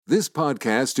This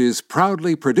podcast is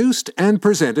proudly produced and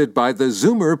presented by the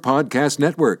Zoomer Podcast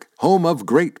Network, home of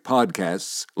great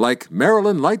podcasts like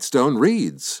Marilyn Lightstone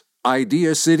Reads,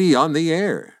 Idea City on the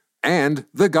Air, and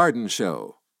The Garden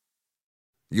Show.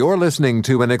 You're listening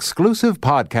to an exclusive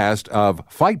podcast of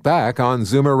Fight Back on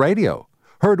Zoomer Radio.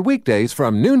 Heard weekdays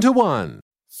from noon to 1.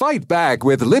 Fight Back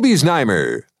with Libby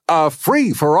Znaimer. A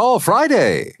free-for-all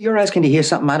Friday. You're asking to hear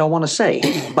something I don't want to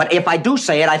say. But if I do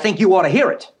say it, I think you ought to hear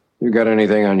it. You got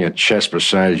anything on your chest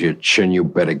besides your chin, you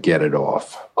better get it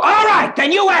off. All right,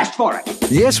 then you asked for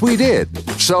it. Yes, we did.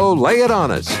 So lay it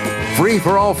on us.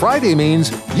 Free-for-all Friday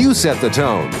means you set the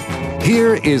tone.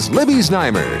 Here is Libby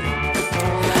Znaimer.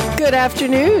 Good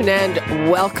afternoon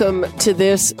and welcome to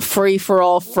this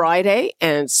Free-for-all Friday.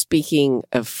 And speaking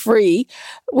of free,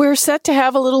 we're set to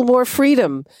have a little more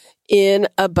freedom. In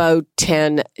about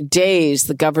 10 days,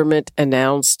 the government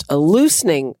announced a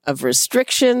loosening of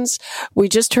restrictions. We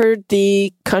just heard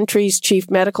the country's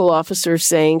chief medical officer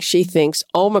saying she thinks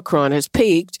Omicron has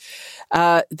peaked.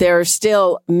 There are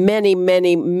still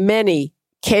many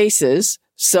cases.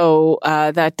 So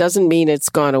that doesn't mean it's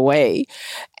gone away.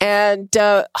 And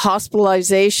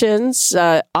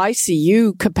hospitalizations,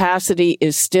 ICU capacity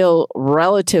is still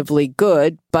relatively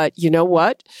good. But you know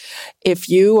what? If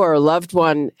you or a loved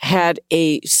one had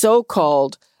a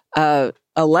so-called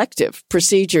elective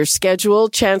procedure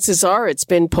scheduled, chances are it's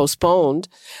been postponed.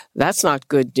 That's not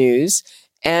good news.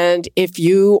 And if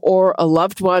you or a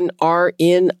loved one are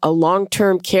in a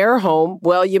long-term care home,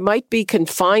 well, you might be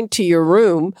confined to your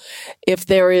room if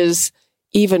there is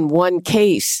even one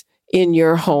case in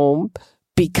your home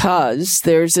because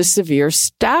there's a severe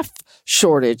staff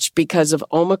shortage because of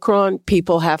Omicron.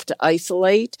 People have to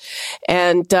isolate.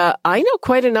 And I know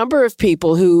quite a number of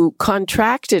people who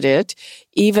contracted it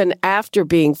even after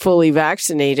being fully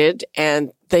vaccinated,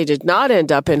 and they did not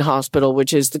end up in hospital,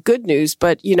 which is the good news.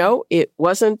 But, you know, it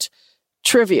wasn't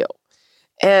trivial.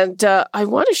 And I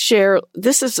want to share,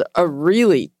 this is a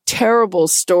really terrible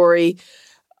story.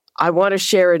 I want to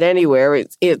share it anywhere.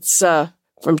 It's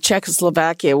from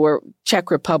Czechoslovakia,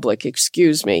 Czech Republic,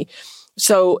 excuse me.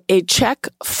 So a Czech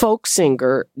folk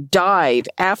singer died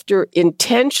after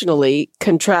intentionally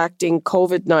contracting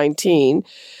COVID-19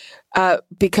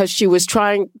 because she was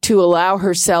trying to allow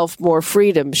herself more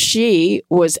freedom. She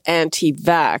was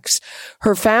anti-vax.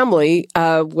 Her family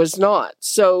was not.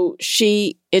 So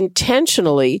she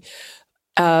intentionally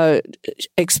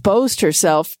exposed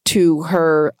herself to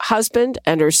her husband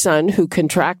and her son who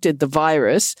contracted the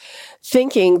virus,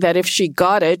 thinking that if she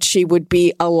got it, she would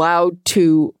be allowed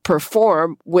to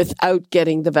perform without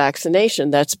getting the vaccination.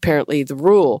 That's apparently the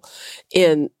rule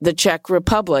in the Czech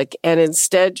Republic. And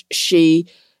instead, she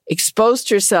exposed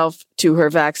herself to her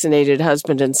vaccinated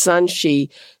husband and son. She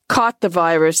caught the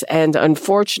virus, and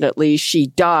unfortunately, she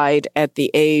died at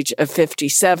the age of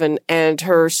 57. And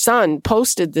her son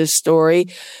posted this story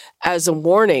as a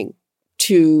warning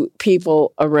to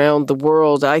people around the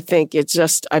world. I think it's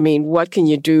just, what can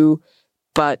you do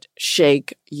but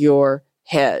shake your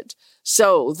head?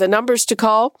 So the numbers to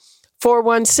call,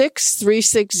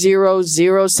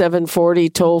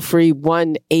 416-360-0740, toll free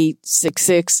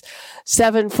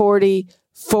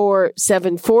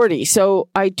 1-866-740-4740. So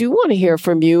I do want to hear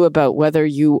from you about whether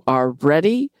you are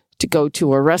ready to go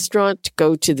to a restaurant, to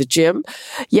go to the gym.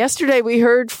 Yesterday, we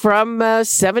heard from a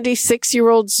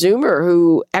 76-year-old Zoomer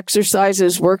who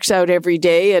exercises, works out every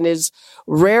day, and is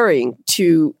raring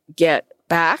to get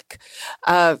back.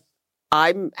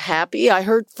 I'm happy. I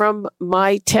heard from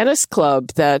my tennis club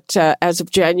that as of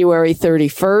January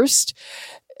 31st,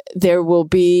 there will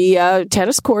be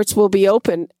tennis courts will be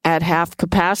open at half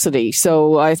capacity.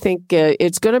 So I think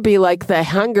it's going to be like the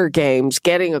Hunger Games,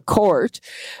 getting a court.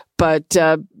 But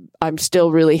I'm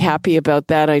still really happy about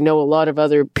that. I know a lot of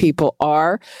other people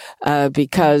are,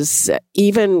 because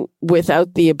even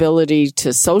without the ability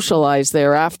to socialize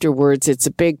there afterwards, it's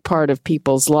a big part of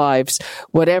people's lives.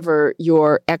 Whatever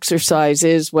your exercise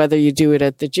is, whether you do it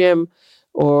at the gym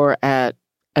or at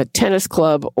a tennis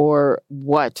club or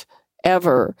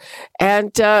whatever.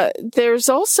 And there's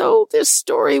also this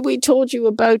story we told you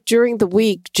about during the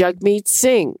week, Jagmeet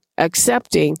Singh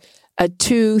accepting a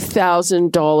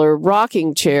 $2,000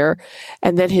 rocking chair,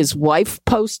 and then his wife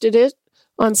posted it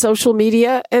on social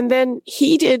media, and then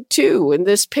he did too in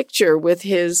this picture with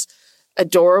his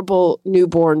adorable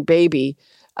newborn baby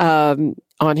on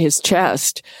his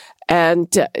chest. And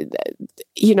the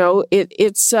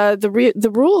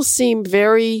rules seem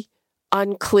very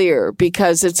unclear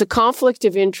because it's a conflict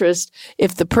of interest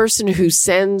if the person who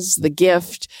sends the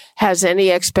gift has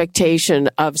any expectation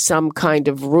of some kind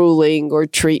of ruling or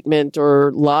treatment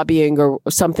or lobbying or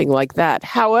something like that.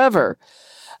 However,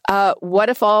 What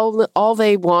if all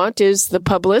they want is the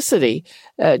publicity?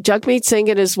 Jagmeet Singh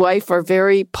and his wife are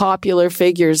very popular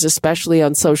figures, especially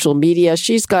on social media.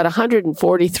 She's got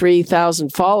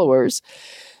 143,000 followers.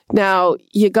 Now,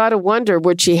 you got to wonder,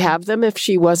 would she have them if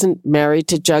she wasn't married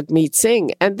to Jagmeet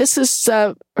Singh? And this is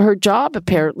her job,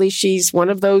 apparently. She's one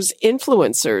of those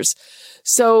influencers.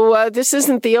 So this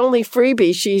isn't the only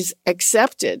freebie she's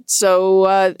accepted.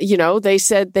 So, they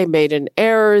said they made an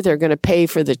error. They're going to pay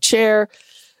for the chair.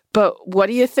 But what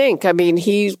do you think? I mean,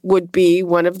 he would be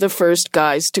one of the first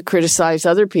guys to criticize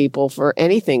other people for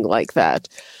anything like that.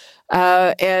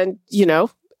 The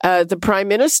prime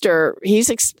minister, he's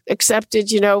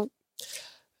accepted,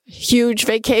 huge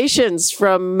vacations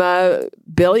from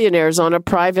billionaires on a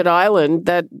private island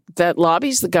that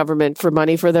lobbies the government for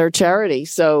money for their charity.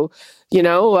 So,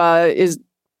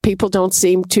 people don't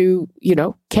seem to,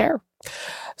 care.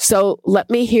 So let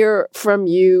me hear from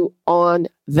you on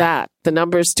that. The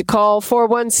numbers to call,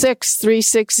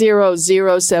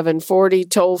 416-360-0740,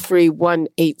 toll free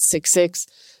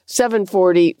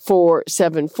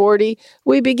 1-866-740-4740.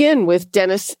 We begin with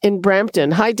Dennis in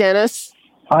Brampton. Hi, Dennis.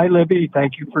 Hi, Libby.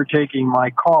 Thank you for taking my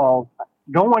call.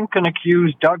 No one can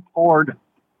accuse Doug Ford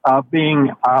of being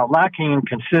lacking in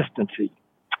consistency.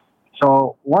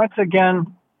 So once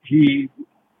again, he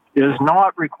is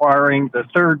not requiring the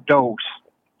third dose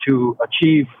to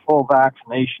achieve full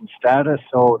vaccination status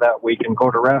so that we can go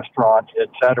to restaurants,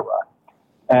 etc.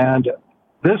 And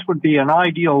this would be an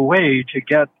ideal way to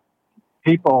get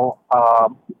people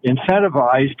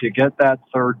incentivized to get that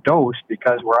third dose,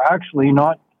 because we're actually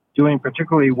not doing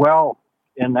particularly well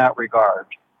in that regard.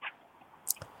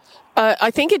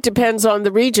 I think it depends on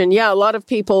the region. Yeah, a lot of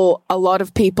people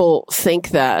think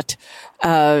that.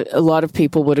 A lot of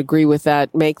people would agree with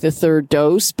that, make the third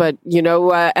dose. But,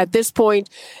 at this point,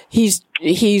 he's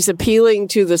appealing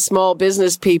to the small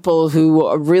business people who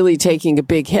are really taking a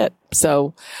big hit.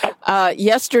 So,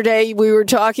 yesterday we were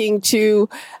talking to,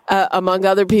 among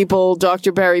other people,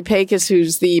 Dr. Barry Pecos,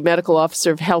 who's the medical officer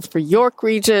of Health for York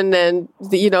Region. And,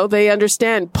 they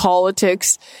understand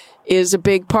politics is a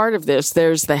big part of this.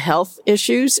 There's the health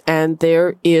issues and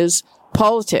there is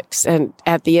politics. And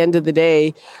at the end of the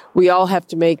day, we all have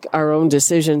to make our own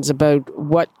decisions about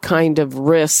what kind of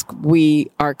risk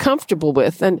we are comfortable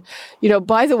with. And,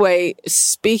 by the way,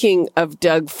 speaking of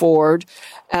Doug Ford,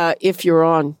 if you're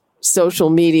on social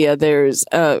media, there's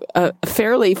a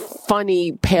fairly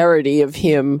funny parody of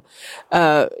him,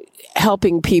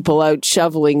 helping people out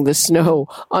shoveling the snow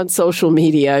on social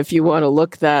media. If you want to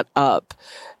look that up.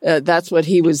 That's what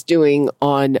he was doing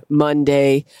on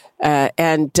Monday. He made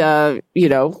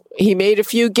a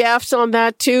few gaffes on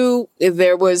that too.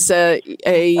 There was an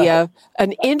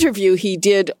interview he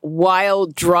did while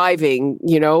driving.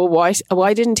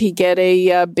 Why didn't he get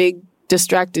a big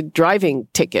distracted driving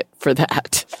ticket for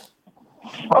that?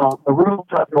 Well, the rules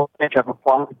I don't think have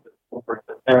applied over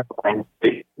the airplane.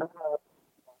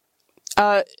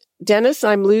 Dennis,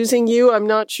 I'm losing you. I'm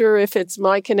not sure if it's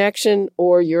my connection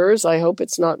or yours. I hope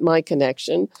it's not my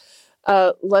connection.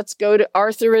 Let's go to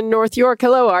Arthur in North York.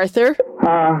 Hello, Arthur.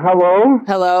 Hello.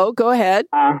 Hello. Go ahead.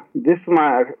 This is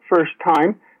my first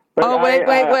time. But wait.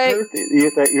 Heard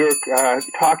that you're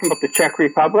talking about the Czech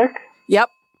Republic. Yep.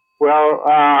 Well,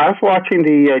 I was watching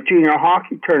the junior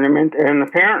hockey tournament, and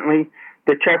apparently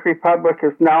the Czech Republic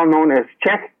is now known as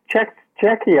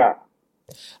Czechia.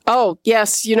 Oh,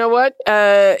 yes. You know what?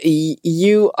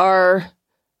 You are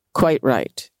quite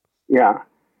right. Yeah.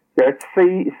 That's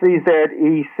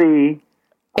CZEC.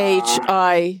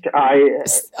 HIIA.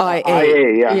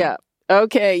 Yeah.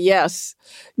 Okay. Yes.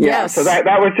 Yeah, yes. So that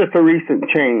was just a recent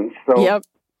change. So. Yep.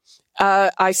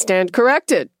 I stand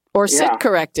corrected, or sit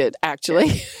corrected,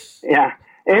 actually. Yeah.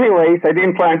 Anyways, I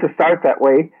didn't plan to start that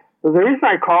way. So the reason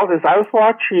I called is I was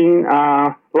watching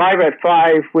Live at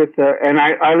 5 and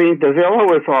Eileen Davila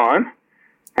was on,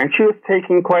 and she was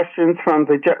taking questions from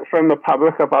the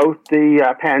public about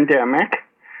the pandemic,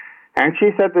 and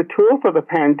she said the tool for the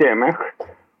pandemic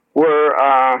were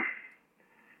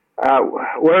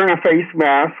wearing a face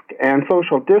mask and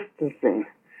social distancing.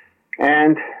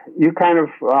 And you kind of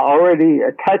already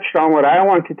touched on what I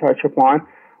want to touch upon,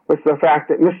 was the fact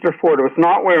that Mr. Ford was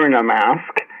not wearing a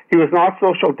mask. He was not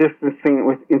social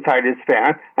distancing inside his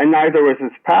van, and neither was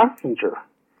his passenger.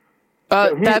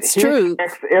 So that's true. He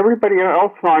expects everybody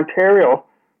else in Ontario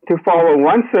to follow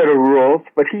one set of rules,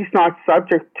 but he's not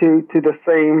subject to the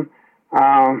same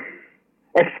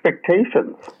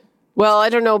expectations. Well, I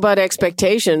don't know about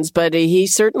expectations, but he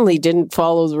certainly didn't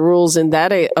follow the rules in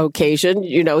that occasion.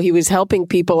 You know, he was helping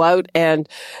people out and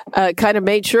kind of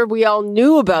made sure we all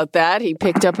knew about that. He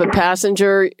picked up a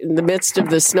passenger in the midst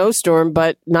of the snowstorm,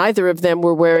 but neither of them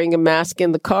were wearing a mask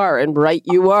in the car. And right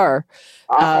you are.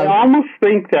 I almost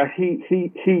think that he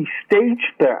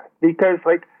staged that because,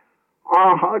 like,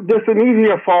 there's an easy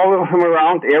to follow him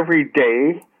around every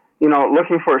day, you know,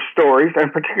 looking for stories,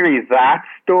 and particularly that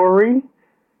story.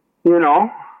 You know,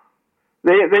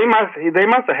 they must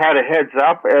have had a heads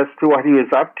up as to what he was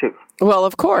up to. Well,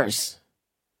 of course,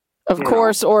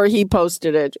 or he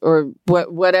posted it, or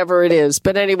whatever it is.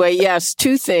 But anyway, yes,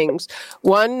 two things: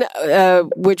 one,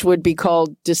 which would be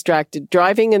called distracted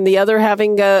driving, and the other,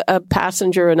 having a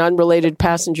passenger, an unrelated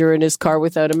passenger, in his car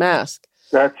without a mask.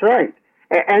 That's right,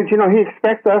 and you know, he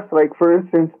expects us, like, for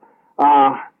instance,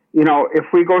 you know, if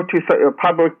we go to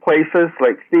public places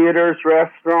like theaters,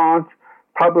 restaurants,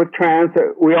 public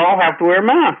transit, we all have to wear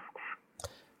masks.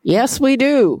 Yes, we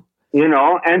do. You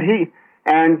know, and he's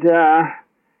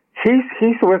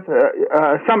with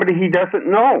somebody he doesn't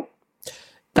know.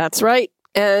 That's right,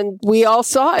 and we all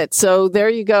saw it. So there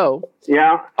you go.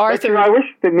 Yeah, Arthur. But, you know, I wish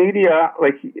the media,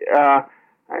 like,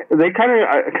 they kind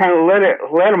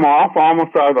of let him off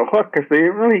almost out of the hook, because they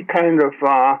really kind of.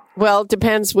 Well, it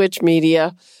depends which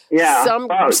media. Yeah, some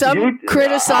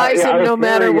criticize him no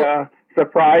matter what.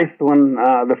 Surprised when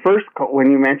when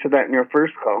you mentioned that in your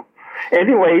first call.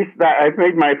 Anyways, I've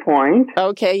made my point.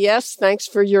 Okay, yes, thanks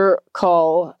for your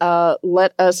call.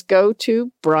 Let us go to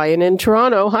Brian in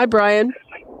Toronto. Hi, Brian.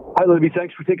 Hi, Libby.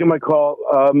 Thanks for taking my call.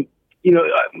 You know,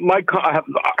 I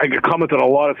could comment on a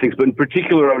lot of things, but in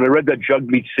particular, when I read that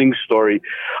Jagmeet Singh story,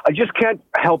 I just can't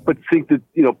help but think that,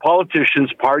 you know,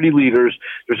 politicians, party leaders,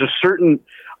 there's a certain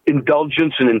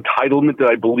indulgence and entitlement that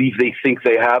I believe they think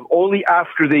they have. Only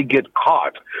after they get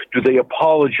caught do they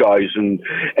apologize and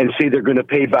say they're going to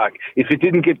pay back. If they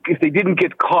didn't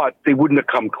get caught, they wouldn't have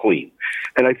come clean.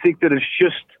 And I think that it's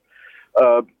just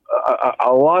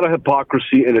a lot of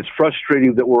hypocrisy, and it's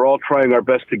frustrating that we're all trying our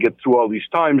best to get through all these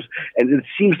times, and it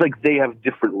seems like they have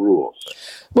different rules.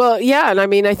 Well, yeah, and I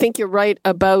mean, I think you're right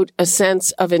about a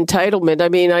sense of entitlement. I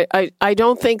mean, I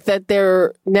don't think that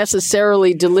they're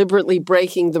necessarily deliberately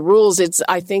breaking the rules.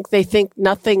 I think they think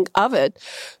nothing of it,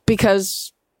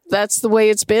 because that's the way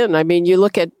it's been. I mean, you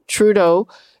look at Trudeau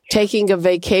taking a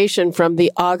vacation from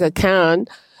the Aga Khan.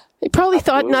 He probably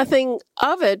thought nothing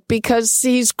of it because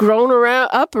he's grown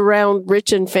up around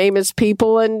rich and famous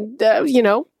people, and you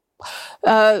know,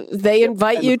 they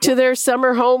invite you to their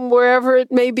summer home wherever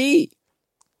it may be.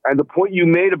 And the point you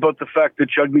made about the fact that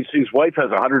Jagmeet Singh's wife has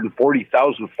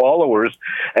 140,000 followers,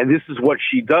 and this is what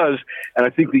she does, and I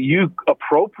think that you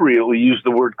appropriately use the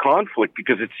word conflict,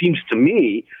 because it seems to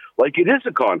me like it is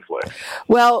a conflict.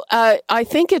 Well, I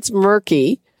think it's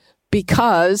murky,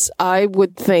 because I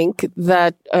would think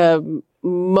that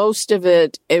most of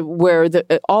it, where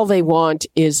all they want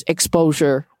is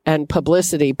exposure and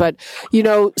publicity. But, you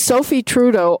know, Sophie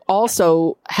Trudeau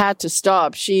also had to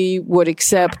stop. She would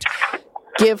accept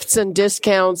gifts and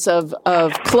discounts of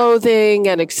clothing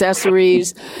and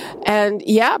accessories. And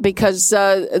yeah, because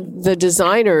the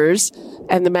designers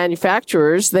and the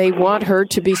manufacturers, they want her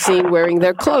to be seen wearing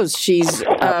their clothes. She's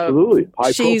absolutely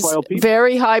she's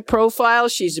very high profile.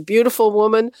 She's a beautiful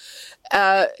woman.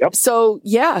 Yep. So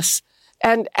yes.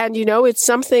 And you know, it's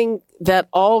something that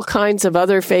all kinds of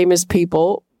other famous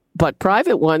people, but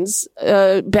private ones,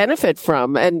 benefit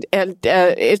from. And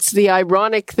it's the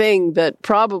ironic thing that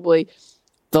probably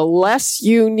the less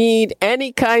you need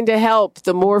any kind of help,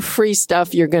 the more free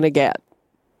stuff you're going to get.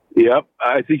 Yep.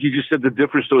 I think you just said the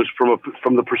difference, though, is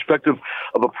from the perspective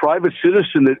of a private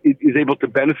citizen that is able to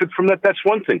benefit from that. That's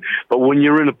one thing. But when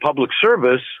you're in a public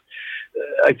service,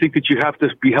 I think that you have to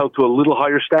be held to a little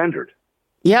higher standard.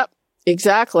 Yep,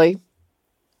 exactly.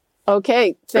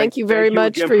 Okay. Thank you very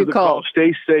much for your call.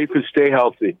 Stay safe and stay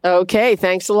healthy. Okay.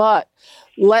 Thanks a lot.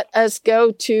 Let us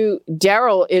go to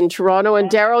Daryl in Toronto. And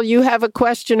Daryl, you have a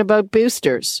question about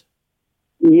boosters.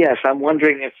 Yes, I'm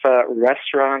wondering if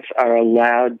restaurants are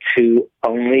allowed to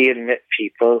only admit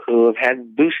people who have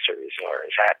had boosters, or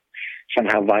does that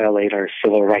somehow violate our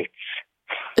civil rights?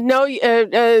 No,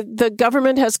 the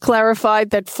government has clarified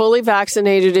that fully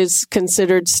vaccinated is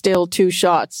considered still 2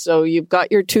 shots. So you've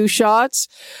got your 2 shots,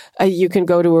 you can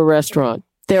go to a restaurant.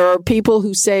 There are people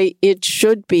who say it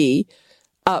should be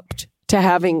upped to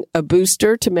having a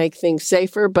booster to make things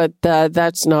safer, but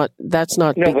that's not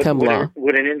become law.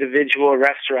 Would an individual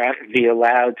restaurant be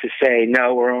allowed to say,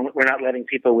 no, we're not letting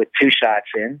people with 2 shots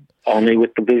in, only with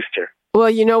the booster? Well,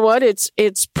 you know what?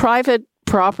 It's private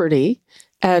property,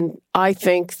 And I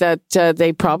think that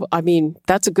they probably, I mean,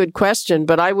 that's a good question,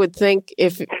 but I would think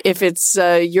if it's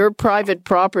your private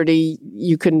property,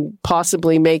 you can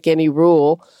possibly make any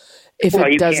rule if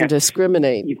it doesn't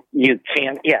discriminate. You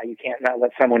can't not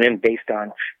let someone in based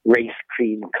on race,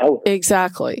 creed, and color.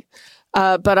 Exactly.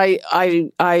 But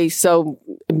I so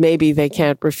maybe they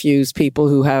can't refuse people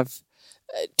who have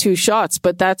 2 shots,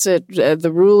 but that's it.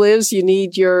 The rule is you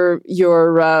need your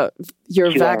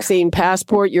vaccine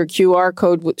passport, your QR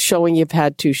code showing you've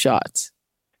had 2 shots.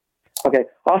 Okay.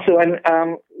 Also, and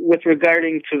with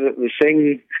regarding to the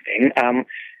Singh thing,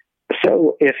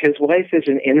 so if his wife is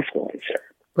an influencer,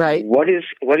 right? What is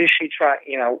she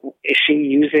trying? Is she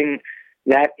using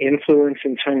that influence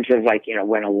in terms of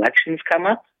when elections come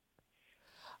up?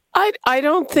 I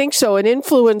don't think so. An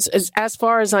influence, as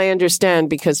far as I understand,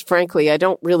 because frankly, I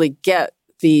don't really get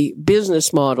the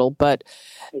business model, but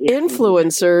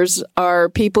influencers are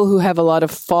people who have a lot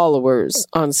of followers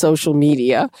on social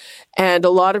media, and a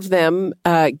lot of them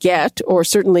get, or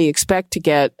certainly expect to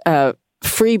get,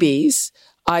 freebies,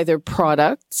 either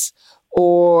products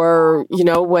or,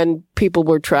 when people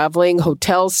were traveling,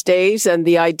 hotel stays, and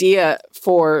the idea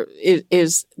for it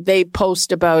is they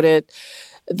post about it.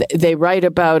 They write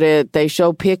about it. They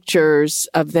show pictures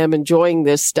of them enjoying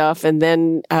this stuff. And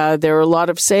then there are a lot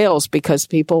of sales because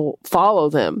people follow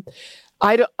them.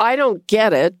 I don't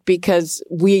get it because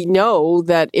we know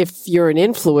that if you're an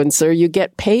influencer, you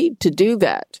get paid to do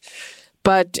that.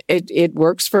 But it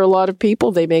works for a lot of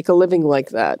people. They make a living like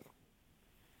that.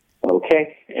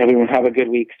 Okay. Everyone have a good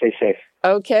week. Stay safe.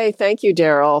 Okay. Thank you,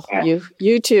 Daryl. Yeah.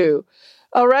 You too.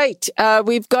 All right.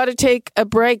 We've got to take a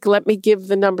break. Let me give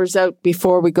the numbers out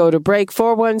before we go to break.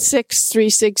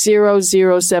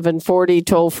 416-360-0740,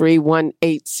 toll free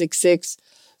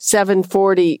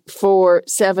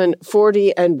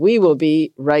 1-866-740-4740, and we will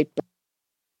be right back.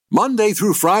 Monday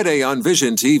through Friday on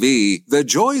Vision TV, the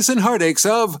joys and heartaches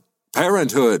of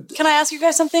parenthood. Can I ask you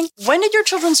guys something? When did your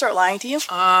children start lying to you?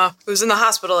 It was in the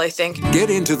hospital, I think. Get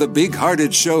into the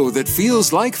big-hearted show that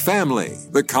feels like family.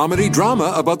 The comedy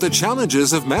drama about the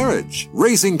challenges of marriage,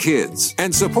 raising kids,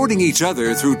 and supporting each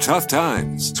other through tough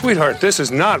times. Sweetheart, this is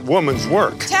not woman's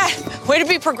work. Dad, way to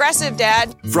be progressive,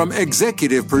 Dad. From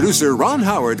executive producer Ron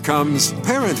Howard comes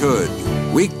Parenthood.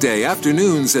 Weekday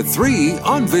afternoons at 3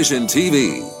 on Vision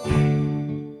TV.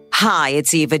 Hi,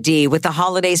 it's Eva D. With the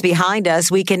holidays behind us,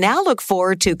 we can now look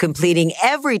forward to completing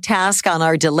every task on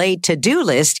our delayed to-do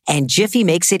list, and Jiffy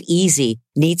makes it easy.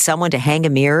 Need someone to hang a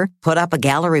mirror, put up a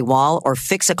gallery wall, or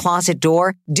fix a closet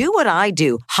door? Do what I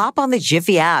do. Hop on the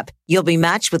Jiffy app. You'll be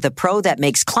matched with a pro that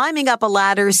makes climbing up a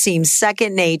ladder seem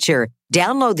second nature.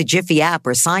 Download the Jiffy app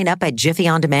or sign up at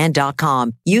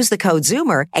jiffyondemand.com. Use the code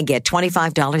Zoomer and get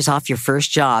 $25 off your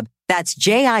first job. That's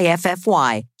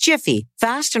Jiffy. Jiffy,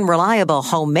 fast and reliable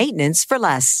home maintenance for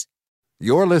less.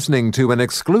 You're listening to an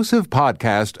exclusive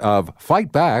podcast of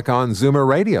Fight Back on Zoomer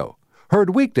Radio.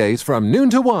 Heard weekdays from noon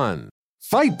to 1.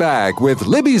 Fight Back with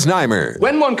Libby Znaimer.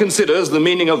 When one considers the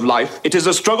meaning of life, it is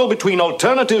a struggle between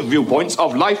alternative viewpoints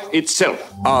of life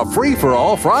itself. A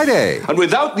free-for-all Friday. And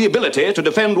without the ability to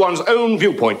defend one's own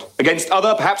viewpoint against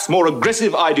other, perhaps more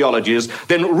aggressive ideologies,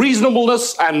 then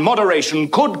reasonableness and moderation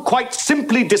could quite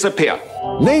simply disappear.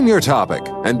 Name your topic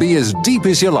and be as deep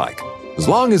as you like, as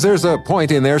long as there's a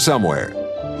point in there somewhere.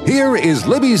 Here is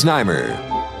Libby Znaimer.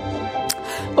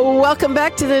 Welcome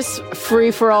back to this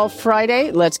Free-for-All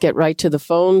Friday. Let's get right to the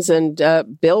phones. And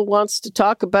Bill wants to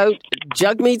talk about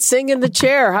Jagmeet Singh in the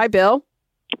chair. Hi, Bill.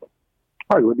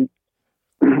 Hi, Libby.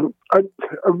 I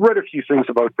read a few things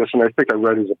about this, and I think I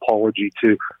read his apology,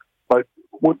 too. But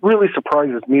what really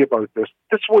surprises me about this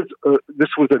was a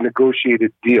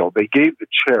negotiated deal. They gave the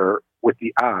chair with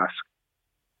the ask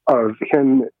of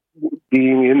him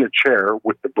being in the chair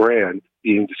with the brand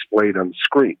being displayed on the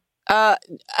screen.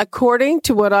 According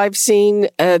to what I've seen,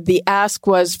 the ask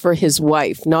was for his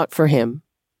wife, not for him.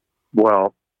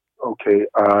 Well, okay.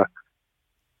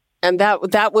 And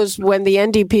that was when the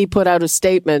NDP put out a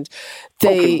statement.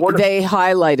 They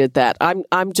highlighted that.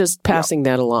 I'm just passing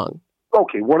that along.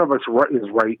 Okay, one of us is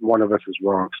right and one of us is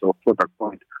wrong. So flip a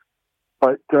coin.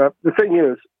 But the thing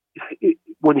is,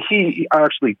 when he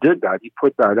actually did that, he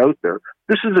put that out there.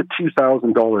 This is a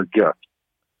 $2,000 gift,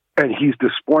 and he's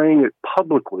displaying it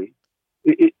publicly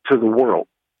to the world.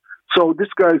 So this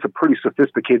guy's a pretty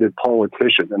sophisticated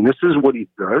politician, and this is what he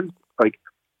does. Like,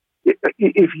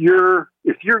 if you're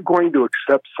going to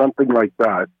accept something like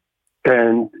that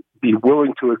and be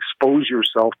willing to expose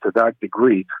yourself to that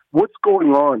degree, what's going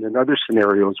on in other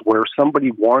scenarios where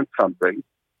somebody wants something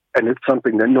and it's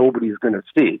something that nobody's going to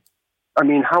see? I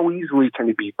mean, how easily can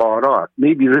it be bought off?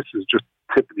 Maybe this is just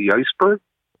the tip of the iceberg.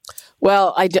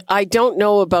 Well, I don't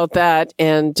know about that.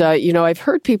 And, I've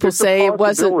heard people say it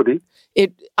wasn't.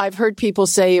 I've heard people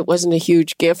say it wasn't a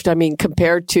huge gift. I mean,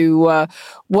 compared to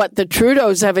what the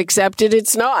Trudeaus have accepted,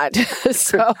 it's not.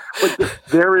 So, but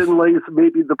therein lays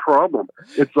maybe the problem.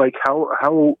 It's like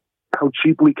how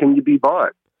cheaply can you be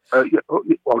bought?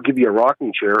 I'll give you a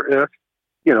rocking chair.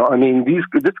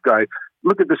 This guy.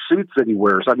 Look at the suits that he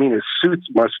wears. I mean, his suits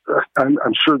must.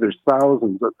 I'm sure there's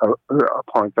thousands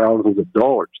upon thousands of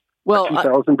dollars. Well, a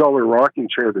 $2,000 rocking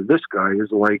chair to this guy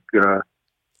is like.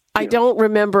 I don't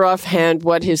remember offhand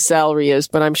what his salary is,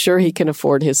 but I'm sure he can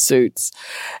afford his suits.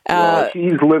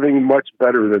 He's living much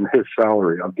better than his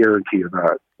salary. I'll guarantee you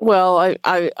that. Well,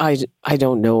 I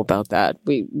don't know about that.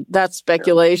 That's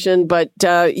speculation, but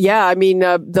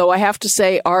though I have to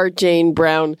say, our Jane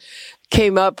Brown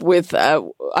came up with,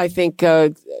 I think,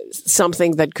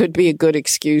 something that could be a good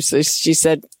excuse. She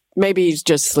said maybe he's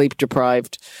just sleep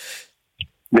deprived.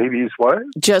 Maybe he's what?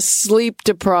 Just sleep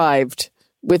deprived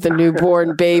with a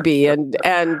newborn baby, and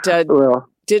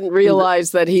didn't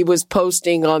realize that he was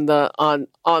posting on the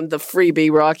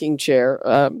freebie rocking chair,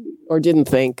 or didn't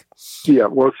think. Yeah,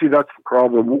 well, see, that's the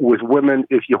problem with women.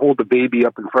 If you hold the baby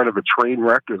up in front of a train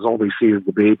wreck, is all they see is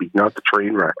the baby, not the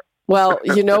train wreck. Well,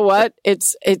 you know what?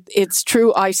 It's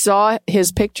true. I saw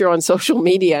his picture on social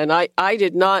media, and I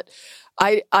did not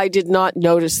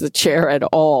notice the chair at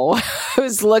all. I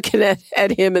was looking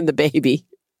at him and the baby.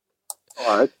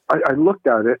 I looked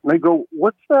at it and I go,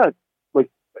 "What's that?"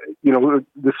 Like,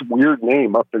 this weird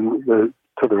name up to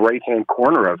the right hand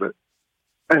corner of it.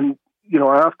 And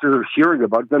after hearing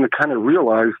about it, then I kind of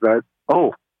realized that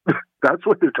that's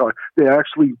what they're talking. They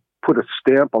actually put a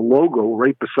stamp, a logo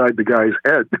right beside the guy's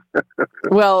head.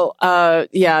 Well,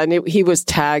 and he was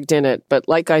tagged in it. But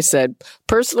like I said,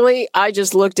 personally, I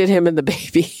just looked at him and the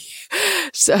baby.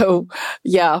 So,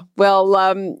 yeah, well,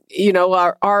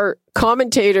 our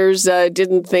commentators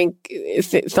didn't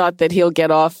thought that he'll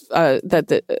get off,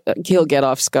 he'll get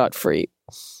off scot-free.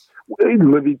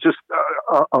 Libby, just,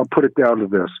 I'll put it down to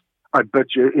this. I bet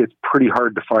you it's pretty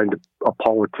hard to find a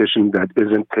politician that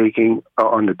isn't taking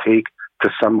on the take to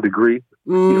some degree.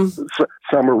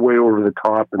 Some are way over the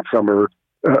top and some are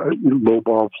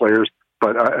lowball players.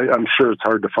 But I'm sure it's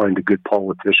hard to find a good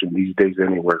politician these days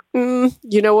anywhere.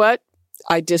 You know what?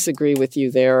 I disagree with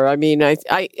you there. I mean,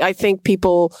 I think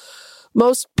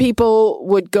most people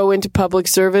would go into public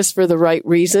service for the right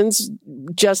reasons,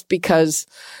 just because,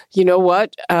 you know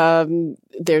what?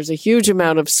 There's a huge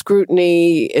amount of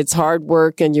scrutiny. It's hard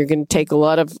work, and you're going to take a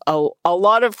lot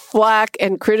of flack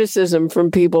and criticism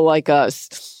from people like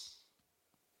us.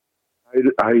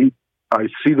 I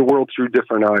see the world through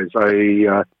different eyes.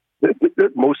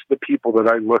 Most of the people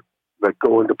that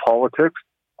go into politics,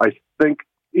 I think,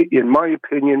 in my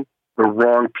opinion, the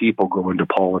wrong people go into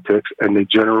politics, and they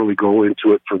generally go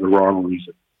into it for the wrong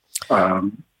reason.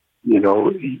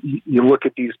 You look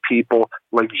at these people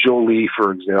like Jolie,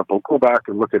 for example. Go back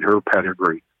and look at her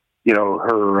pedigree.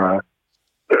 Her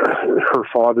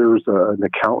father's an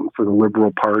accountant for the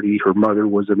Liberal Party. Her mother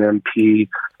was an MP.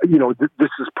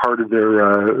 This is part of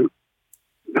their.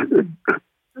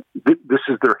 This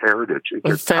is their heritage.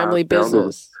 It's family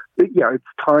business.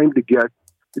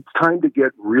 It's time to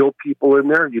get real people in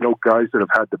there. Guys that have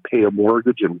had to pay a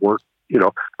mortgage and work,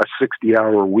 a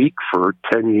 60-hour week for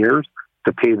 10 years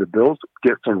to pay the bills.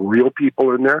 Get some real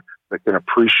people in there that can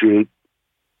appreciate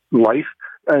life.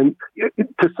 And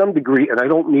to some degree, and I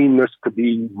don't mean this to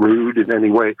be rude in any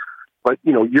way, but,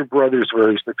 your brother's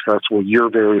very successful. You're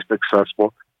very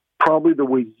successful. Probably the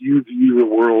way you view the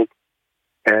world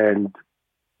and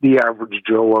the average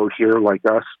Joe out here like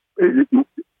us,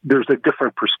 there's a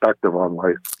different perspective on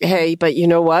life. Hey, but you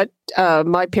know what?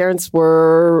 My parents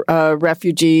were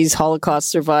refugees, Holocaust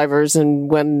survivors, and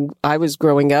when I was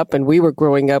growing up and we were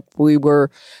growing up, we were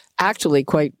actually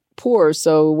quite poor.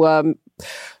 So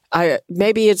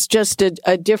maybe it's just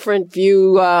a different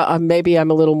view. Maybe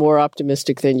I'm a little more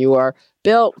optimistic than you are.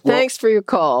 Bill, thanks for your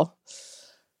call.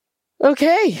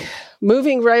 Okay,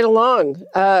 moving right along.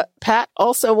 Pat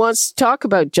also wants to talk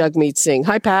about Jagmeet Singh.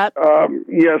 Hi, Pat.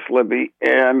 Yes, Libby,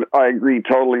 and I agree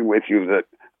totally with you that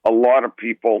a lot of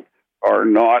people are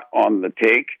not on the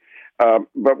take.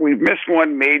 But we've missed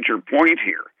one major point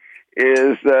here,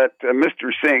 is that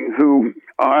Mr. Singh, who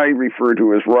I refer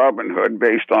to as Robin Hood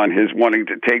based on his wanting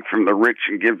to take from the rich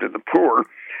and give to the poor,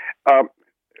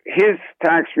 his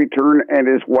tax return and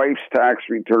his wife's tax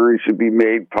return should be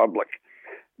made public.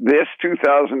 This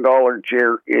 $2,000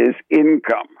 chair is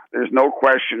income. There's no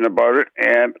question about it,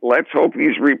 and let's hope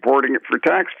he's reporting it for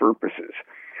tax purposes.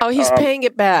 Oh, he's paying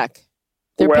it back.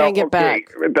 They're paying it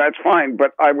back. That's fine,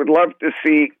 but I would love to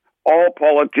see all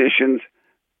politicians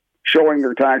showing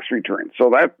their tax returns.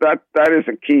 So that is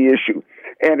a key issue.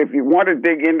 And if you want to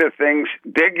dig into things,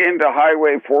 dig into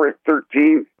Highway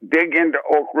 413, dig into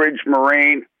Oak Ridge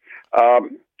Moraine.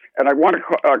 And I want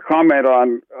to comment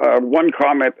on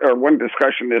one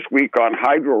discussion this week on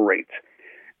hydro rates.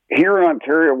 Here in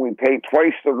Ontario, we pay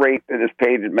twice the rate that is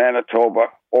paid in Manitoba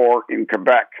or in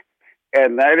Quebec.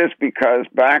 And that is because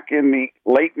back in the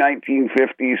late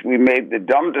 1950s, we made the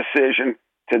dumb decision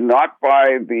to not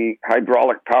buy the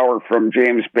hydraulic power from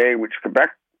James Bay, which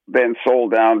Quebec then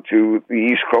sold down to the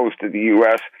east coast of the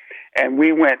U.S., and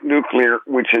we went nuclear,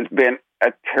 which has been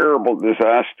a terrible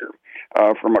disaster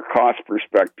from a cost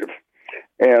perspective.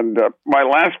 And my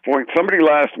last point, somebody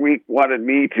last week wanted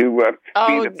me to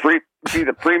be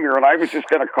the premier, and I was just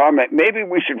going to comment, maybe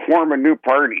we should form a new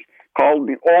party called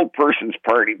the Old Person's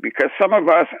Party, because some of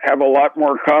us have a lot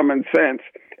more common sense,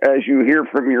 as you hear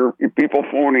from your people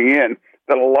phoning in,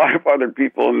 than a lot of other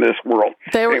people in this world.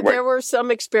 There were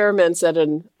some experiments at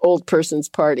an old person's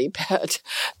party, Pat.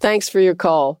 Thanks for your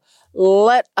call.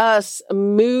 Let us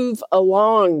move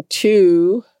along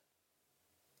to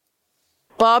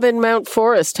Bob in Mount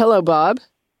Forest. Hello, Bob.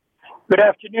 Good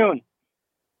afternoon.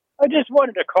 I just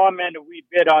wanted to comment a wee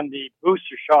bit on the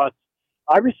booster shots.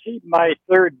 I received my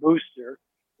third booster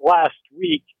last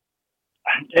week,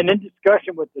 and in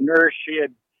discussion with the nurse, she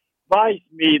advised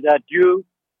me that due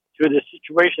to the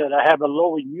situation that I have a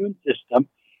low immune system,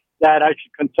 that I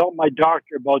should consult my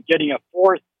doctor about getting a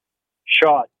fourth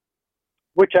shot,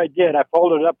 which I did. I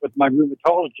followed up with my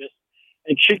rheumatologist,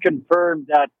 and she confirmed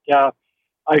that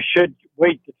I should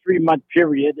wait the 3-month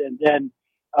period and then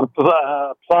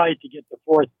apply to get the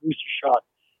fourth booster shot.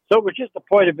 So it was just a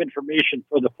point of information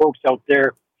for the folks out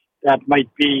there that might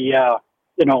be,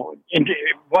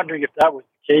 wondering if that was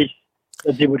the case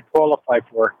that they would qualify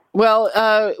for. Well,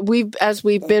 as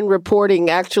we've been reporting,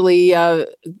 actually,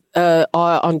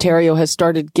 Ontario has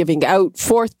started giving out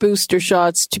fourth booster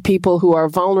shots to people who are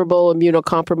vulnerable,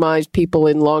 immunocompromised, people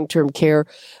in long-term care.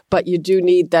 But you do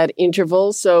need that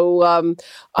interval. So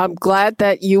I'm glad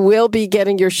that you will be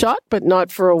getting your shot, but not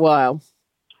for a while.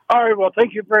 All right. Well,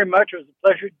 thank you very much. It was a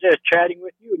pleasure chatting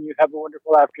with you, and you have a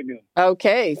wonderful afternoon.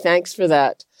 Okay. Thanks for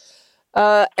that.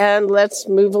 And let's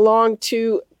move along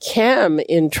to Cam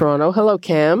in Toronto. Hello,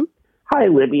 Cam. Hi,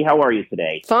 Libby. How are you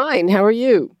today? Fine. How are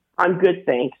you? I'm good,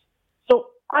 thanks. So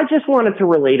I just wanted to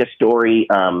relate a story.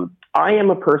 I am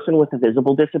a person with a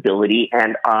visible disability,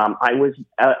 and I was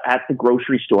at the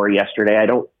grocery store yesterday. I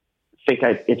don't think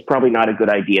it's probably not a good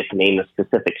idea to name a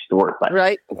specific store, but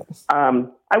right.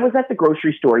 I was at the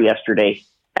grocery store yesterday,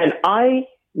 and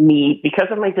because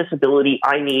of my disability,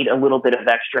 I need a little bit of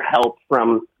extra help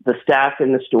from the staff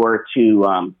in the store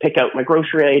to pick out my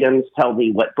grocery items, tell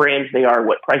me what brands they are,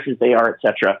 what prices they are,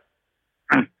 etc.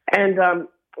 And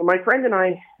my friend and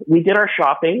I, we did our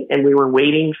shopping, and we were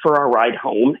waiting for our ride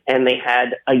home, and they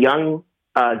had a young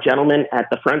gentleman at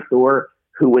the front door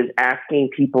who was asking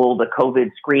people the COVID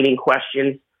screening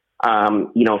questions,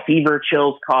 fever,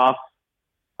 chills, cough,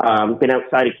 been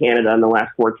outside of Canada in the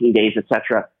last 14 days,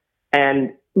 etc.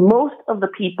 And most of the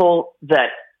people that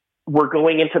were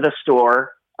going into the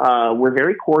store were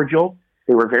very cordial.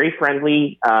 They were very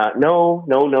friendly.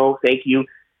 No, thank you.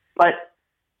 But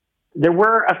there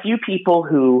were a few people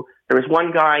there was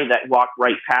one guy that walked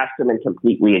right past him and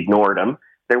completely ignored him.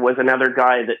 There was another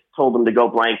guy that told him to go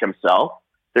blank himself.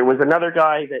 There was another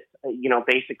guy that,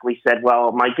 basically said,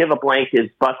 well, my give a blank is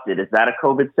busted. Is that a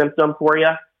COVID symptom for you?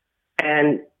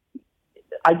 And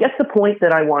I guess the point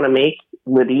that I want to make,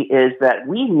 Libby, is that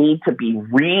we need to be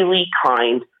really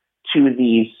kind to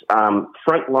these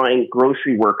frontline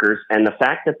grocery workers, and the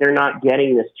fact that they're not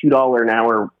getting this $2 an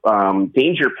hour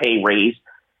danger pay raise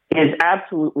is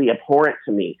absolutely abhorrent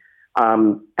to me.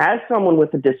 As someone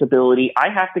with a disability, I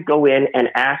have to go in and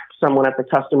ask someone at the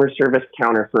customer service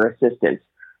counter for assistance.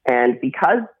 And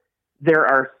because there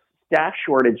are staff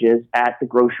shortages at the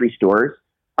grocery stores,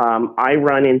 I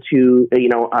run into,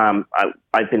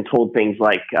 I've been told things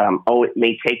like, it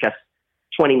may take us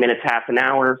 20 minutes, half an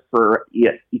hour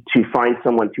to find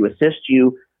someone to assist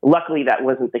you. Luckily, that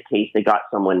wasn't the case. They got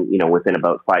someone, within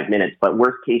about 5 minutes, but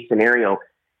worst case scenario.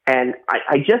 And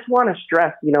I just want to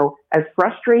stress, as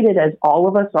frustrated as all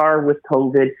of us are with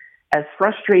COVID, as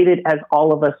frustrated as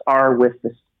all of us are with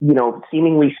this,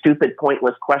 seemingly stupid,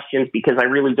 pointless questions, because I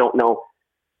really don't know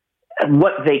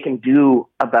what they can do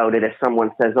about it if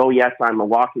someone says, oh, yes, I'm a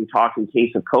walking, talking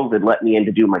case of COVID, let me in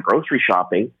to do my grocery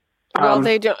shopping. Well,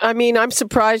 they don't. I mean, I'm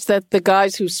surprised that the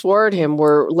guys who swore at him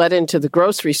were let into the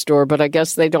grocery store, but I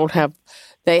guess they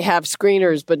have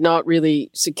screeners, but not really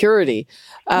security.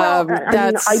 I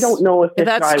don't know if this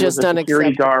guy was a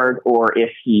security guard or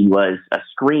if he was a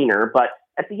screener, but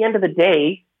at the end of the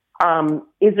day,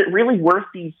 is it really worth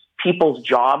these people's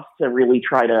jobs to really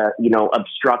try to,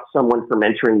 obstruct someone from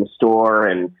entering the store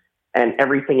and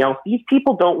everything else? These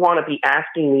people don't want to be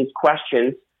asking these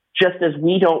questions, just as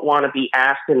we don't want to be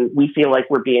asked and we feel like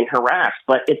we're being harassed,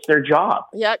 but it's their job.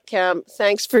 Yeah, Cam,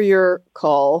 thanks for your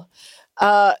call.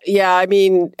 I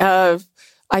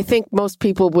think most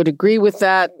people would agree with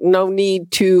that. No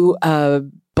need to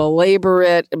belabor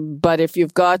it, but if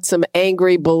you've got some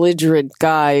angry, belligerent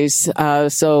guys,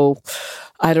 so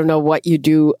I don't know what you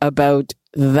do about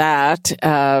that.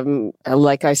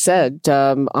 Like I said,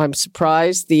 I'm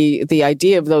surprised. The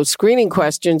idea of those screening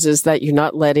questions is that you're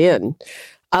not let in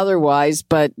otherwise,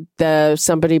 but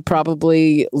somebody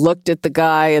probably looked at the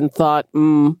guy and thought,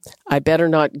 I better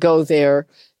not go there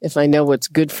if I know what's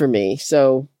good for me.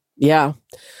 So, yeah.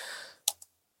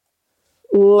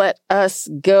 Let us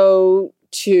go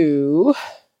to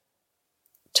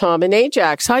Tom in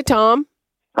Ajax. Hi, Tom.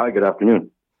 Hi, good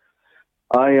afternoon.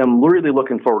 I am really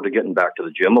looking forward to getting back to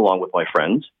the gym along with my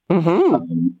friends.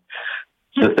 Mm-hmm.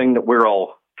 The thing that we're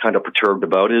all kind of perturbed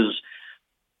about is,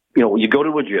 you go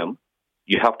to a gym,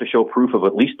 you have to show proof of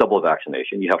at least double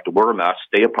vaccination. You have to wear a mask,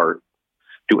 stay apart,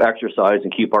 do exercise,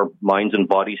 and keep our minds and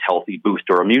bodies healthy, boost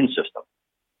our immune system.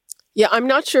 Yeah, I'm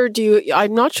not sure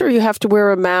you have to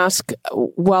wear a mask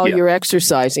while you're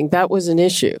exercising. That was an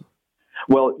issue.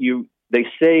 Well,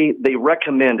 they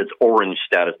recommend, it's orange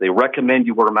status. They recommend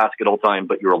you wear a mask at all time,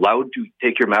 but you're allowed to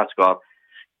take your mask off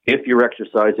if you're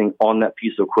exercising on that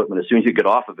piece of equipment. As soon as you get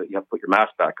off of it, you have to put your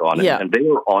mask back on. Yeah. And they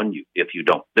are on you if you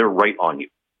don't. They're right on you.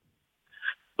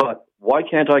 But why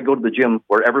can't I go to the gym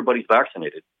where everybody's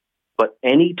vaccinated, but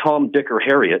any Tom, Dick, or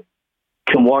Harriet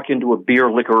can walk into a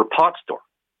beer, liquor, or pot store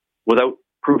without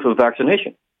proof of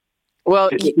vaccination? Well,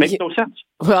 it makes no sense.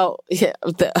 Well, yeah,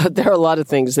 there are a lot of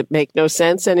things that make no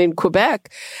sense. And in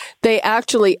Quebec, they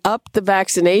actually upped the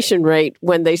vaccination rate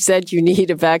when they said you need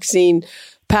a vaccine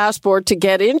passport to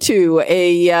get into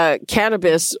a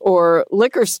cannabis or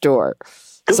liquor store.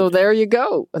 So there you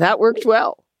go. That worked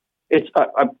well.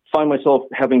 I find myself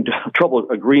having trouble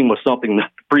agreeing with something that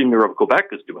the Premier of Quebec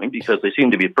is doing because they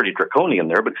seem to be pretty draconian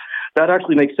there, but that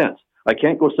actually makes sense. I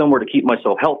can't go somewhere to keep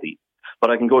myself healthy,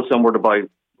 but I can go somewhere to buy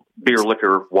beer,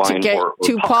 liquor, wine, or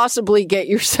possibly get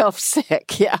yourself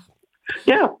sick. Yeah.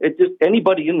 Yeah.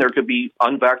 Anybody in there could be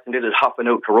unvaccinated, huffing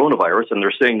out coronavirus, and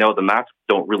they're saying now the masks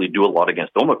don't really do a lot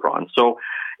against Omicron. So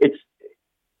it's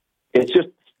just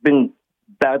been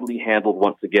badly handled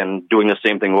once again, doing the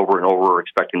same thing over and over,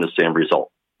 expecting the same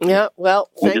result. Yeah, well,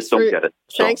 just don't get it.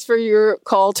 So, thanks for your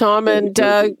call, Tom, and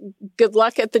good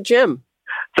luck at the gym.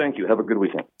 Thank you. Have a good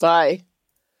weekend. Bye.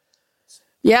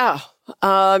 Yeah,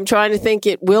 I'm trying to think.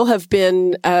 It will have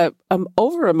been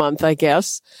over a month, I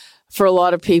guess, for a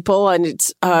lot of people, and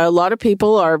it's a lot of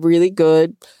people are really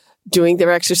good doing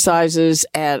their exercises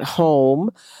at home.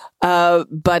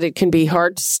 But it can be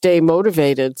hard to stay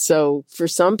motivated. So for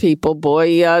some people,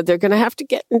 they're going to have to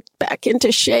get back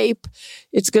into shape.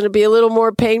 It's going to be a little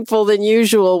more painful than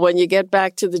usual when you get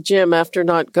back to the gym after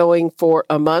not going for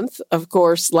a month. Of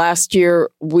course, last year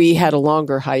we had a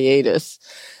longer hiatus.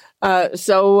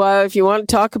 So if you want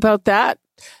to talk about that,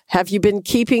 have you been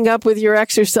keeping up with your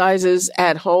exercises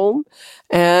at home?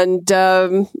 And is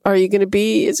it going to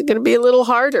be a little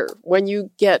harder when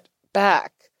you get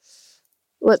back?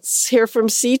 Let's hear from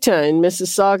Sita in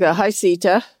Mississauga. Hi,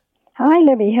 Sita. Hi,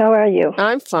 Libby. How are you?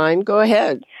 I'm fine. Go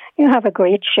ahead. You have a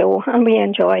great show, and we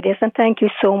enjoy this. And thank you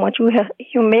so much.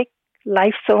 You make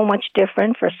life so much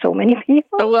different for so many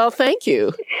people. Oh, well, thank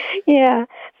you. Yeah.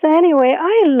 So anyway,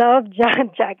 I love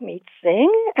Jagmeet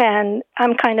Singh, and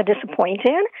I'm kind of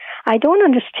disappointed. I don't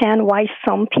understand why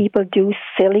some people do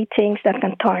silly things that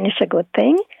can tarnish a good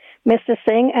thing. Mr.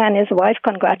 Singh and his wife,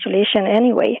 congratulations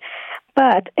anyway.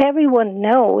 But everyone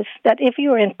knows that if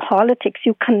you're in politics,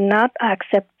 you cannot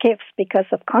accept gifts because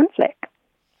of conflict.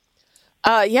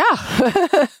 Yeah.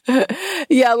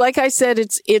 Yeah, like I said,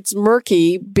 it's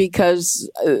murky because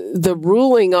the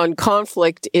ruling on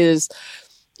conflict is,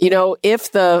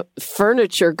 if the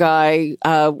furniture guy,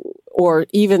 or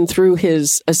even through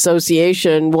his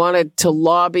association wanted to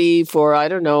lobby for, I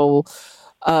don't know,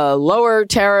 lower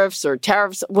tariffs or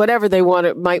tariffs, whatever they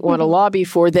might want to lobby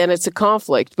for, then it's a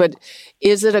conflict. But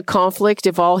is it a conflict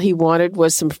if all he wanted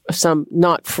was some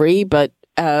not free, but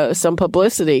some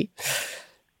publicity?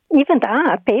 Even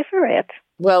that, pay for it.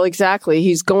 Well, exactly.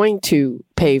 He's going to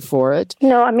pay for it.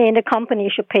 No, I mean, the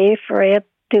company should pay for it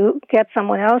to get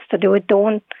someone else to do it.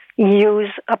 Don't,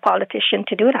 use a politician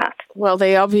to do that. Well,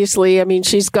 they obviously, I mean,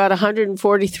 she's got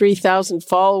 143,000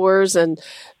 followers, and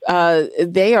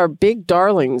they are big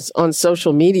darlings on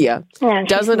social media. Yeah,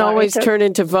 doesn't always turn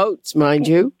into votes, mind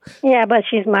you. Yeah, but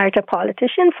she's married to a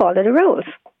politician. Follow the rules.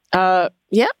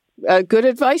 Good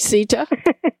advice, Sita.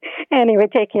 Anyway,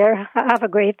 take care. Have a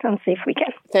great and safe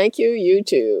weekend. Thank you. You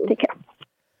too. Take care.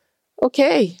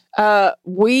 Okay,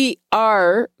 we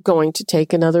are going to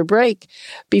take another break.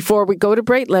 Before we go to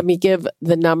break, let me give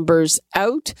the numbers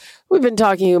out. We've been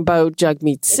talking about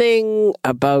Jagmeet Singh,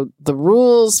 about the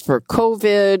rules for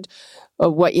COVID,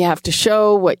 what you have to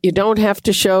show, what you don't have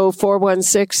to show.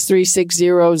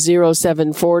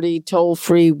 416-360-0740, toll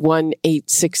free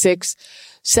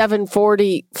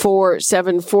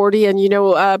 1-866-740-4740. And,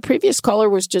 previous caller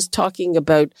was just talking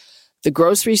about the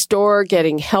grocery store,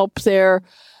 getting help there.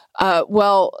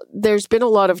 Well, there's been a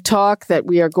lot of talk that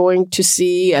we are going to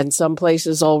see, and some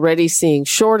places already seeing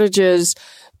shortages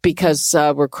because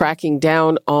we're cracking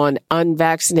down on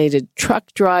unvaccinated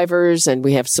truck drivers, and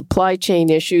we have supply chain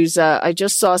issues. I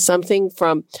just saw something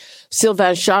from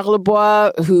Sylvain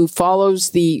Charlebois, who follows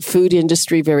the food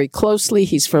industry very closely.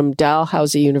 He's from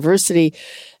Dalhousie University.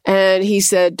 And he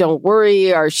said, don't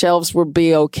worry, our shelves will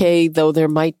be okay, though there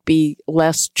might be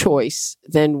less choice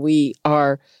than we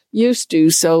are used to.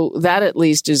 So that at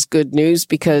least is good news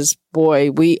because,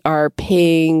 boy, we are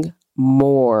paying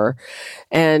more.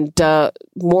 And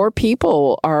more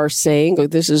people are saying,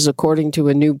 this is according to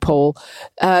a new poll,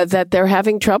 that they're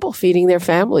having trouble feeding their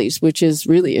families, which is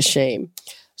really a shame.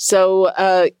 So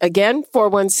again,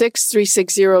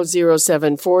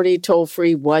 416-360-0740, toll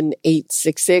free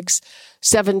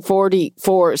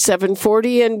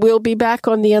 1-866-740-4740, and we'll be back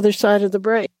on the other side of the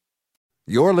break.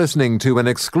 You're listening to an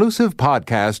exclusive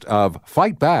podcast of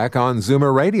Fight Back on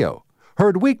Zoomer Radio.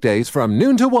 Heard weekdays from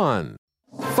noon to 1.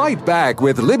 Fight Back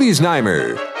with Libby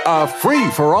Znaimer, a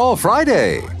free-for-all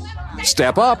Friday.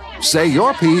 Step up, say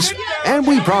your piece, and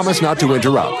we promise not to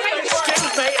interrupt.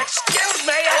 Excuse me!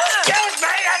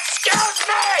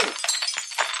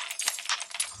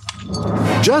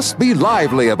 Just be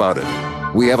lively about it.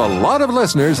 We have a lot of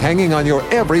listeners hanging on your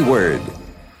every word.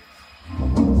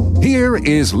 Here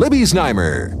is Libby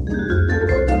Znaimer.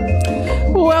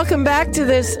 Welcome back to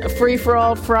this Free for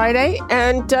All Friday.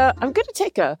 And I'm going to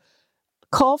take a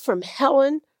call from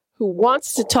Helen, who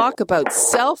wants to talk about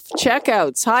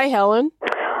self-checkouts. Hi, Helen.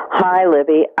 Hi,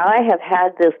 Libby. I have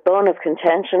had this bone of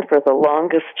contention for the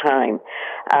longest time.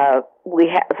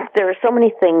 There are so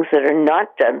many things that are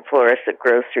not done for us at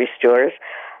grocery stores.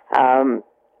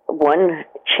 One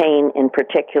chain in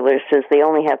particular says they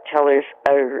only have tellers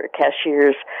or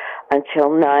cashiers until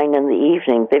 9 in the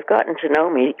evening. They've gotten to know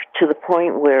me to the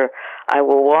point where I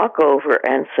will walk over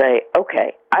and say,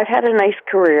 okay, I've had a nice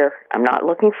career. I'm not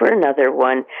looking for another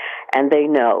one. And they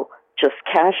know, just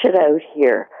cash it out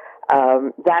here.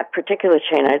 That particular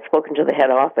chain, I had spoken to the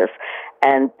head office,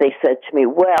 and they said to me,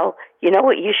 well, you know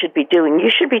what you should be doing? You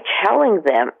should be telling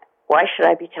them. Why should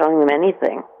I be telling them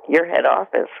anything? Your head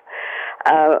office.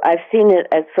 I've seen it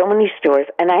at so many stores,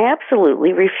 and I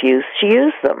absolutely refuse to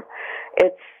use them.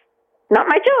 It's not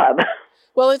my job.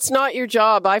 Well, it's not your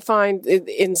job. I find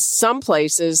in some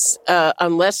places,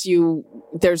 unless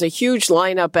there's a huge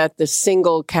lineup at the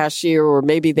single cashier, or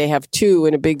maybe they have two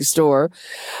in a big store.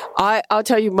 I'll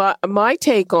tell you my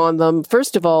take on them.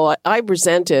 First of all, I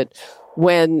resent it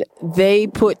when they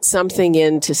put something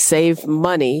in to save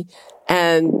money,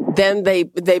 and then they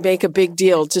make a big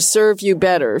deal to serve you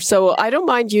better. So I don't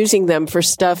mind using them for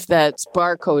stuff that's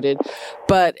barcoded.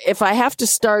 But if I have to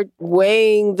start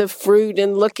weighing the fruit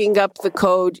and looking up the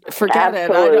code, forget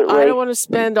Absolutely. it. I don't want to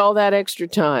spend all that extra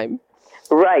time.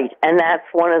 Right, and that's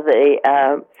one of the,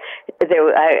 I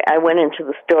went into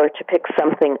the store to pick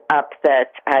something up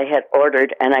that I had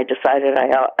ordered, and I decided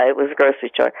it was a grocery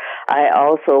store. I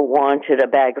also wanted a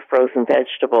bag of frozen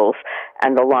vegetables,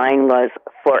 and the line was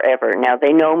forever. Now,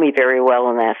 they know me very well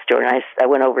in that store, and I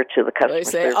went over to the customer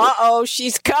service. They say, uh-oh,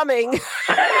 she's coming.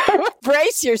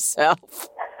 Brace yourself.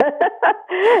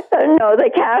 No, they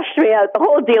cashed me out. The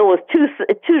whole deal was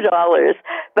 $2.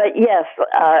 But yes,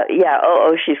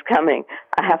 she's coming.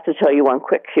 I have to tell you one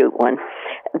quick cute one.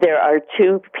 There are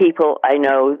two people I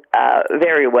know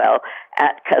very well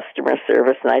at customer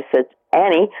service, and I said,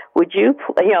 Annie, would you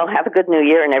have a good New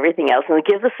Year and everything else, and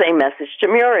give the same message to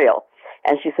Muriel?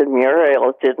 And she said,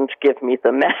 Muriel didn't give me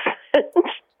the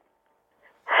message.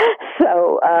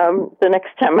 So the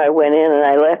next time I went in and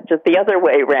I left it the other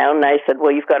way around, and I said,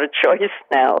 well, you've got a choice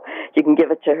now. You can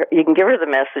give it to her. You can give her the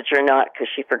message or not, because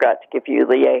she forgot to give you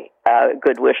the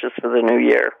good wishes for the new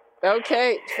year.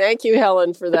 Okay. Thank you,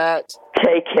 Helen, for that.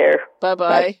 Take care.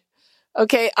 Bye-bye.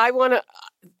 Okay,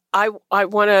 I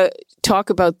want to talk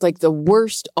about like the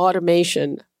worst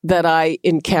automation that I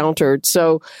encountered.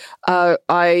 So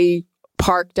I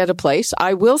parked at a place.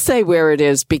 I will say where it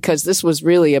is because this was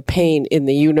really a pain in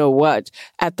the you-know-what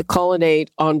at the Colonnade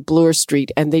on Bloor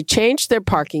Street. And they changed their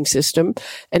parking system.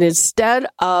 And instead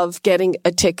of getting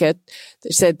a ticket, they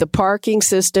said the parking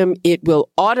system, it will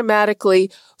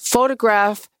automatically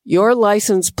photograph your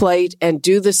license plate and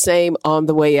do the same on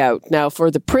the way out. Now, for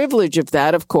the privilege of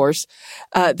that, of course,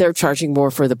 they're charging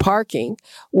more for the parking.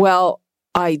 Well,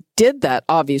 I did that,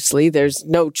 obviously. There's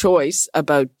no choice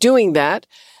about doing that.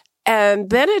 And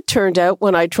then it turned out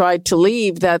when I tried to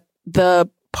leave that the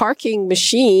parking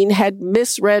machine had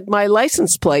misread my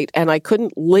license plate and I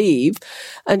couldn't leave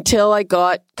until I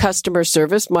got customer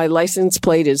service. My license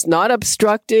plate is not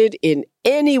obstructed in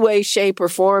any way, shape, or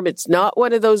form. It's not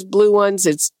one of those blue ones.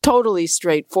 It's totally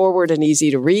straightforward and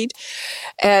easy to read.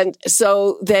 And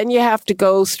so then you have to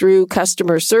go through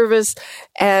customer service.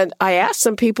 And I asked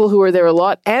some people who were there a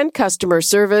lot and customer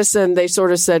service, and they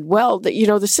sort of said, well,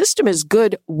 the system is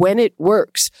good when it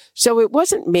works. So it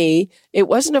wasn't me. It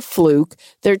wasn't a fluke.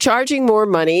 They're charging more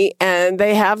money and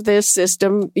they have this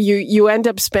system. You end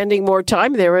up spending more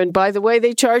time there. And by the way,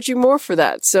 they charge you more for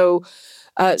that. So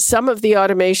some of the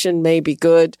automation may be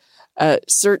good.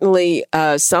 Certainly,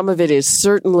 some of it is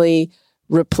certainly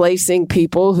replacing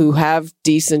people who have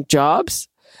decent jobs,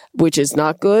 which is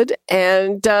not good.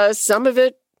 And some of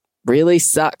it really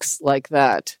sucks like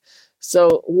that.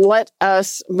 So let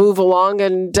us move along.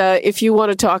 And if you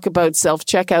want to talk about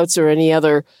self-checkouts or any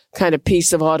other kind of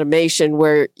piece of automation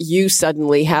where you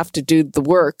suddenly have to do the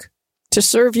work to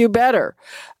serve you better,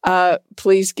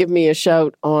 please give me a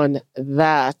shout on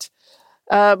that.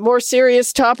 More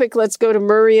serious topic. Let's go to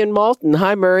Murray and Malton.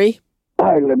 Hi, Murray.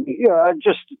 Hi, Libby.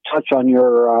 Just to touch on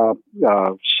your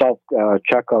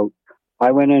self-checkout.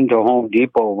 I went into Home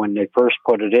Depot when they first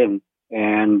put it in,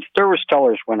 and there was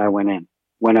tellers when I went in.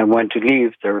 When I went to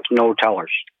leave, there was no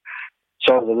tellers.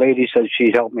 So the lady said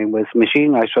she'd help me with the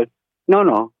machine. I said,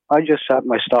 no, I just sat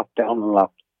my stuff down and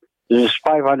left. There's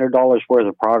 $500 worth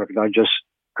of product. I just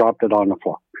dropped it on the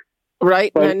floor.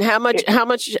 Right. But and how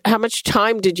much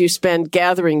time did you spend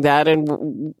gathering that,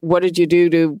 and what did you do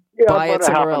to buy it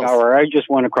somewhere else? About a half an hour. I just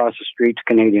went across the street to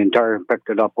Canadian Tire and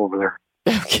picked it up over there.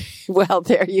 Okay. Well,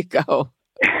 there you go.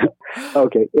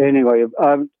 Okay. Anyway,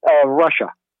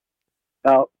 Russia.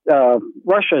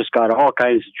 Russia's got all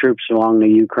kinds of troops along the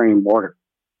Ukraine border.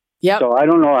 Yeah. So I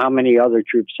don't know how many other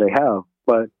troops they have,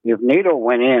 but if NATO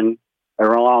went in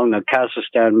along the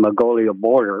Kazakhstan-Mongolia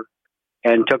border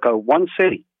and took out one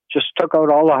city, just took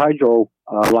out all the hydro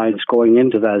lines going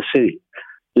into that city.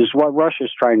 This is what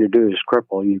Russia's trying to do, is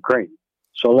cripple Ukraine.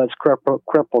 So let's cripple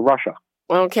Russia.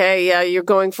 Okay, yeah, you're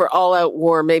going for all-out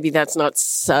war. Maybe that's not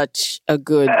such a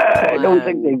good plan. I don't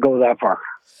think they go that far.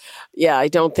 Yeah, I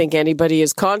don't think anybody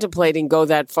is contemplating go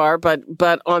that far. But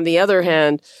on the other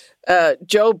hand,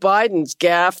 Joe Biden's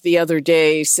gaffe the other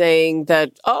day saying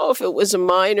that, if it was a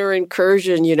minor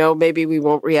incursion, maybe we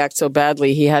won't react so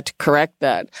badly. He had to correct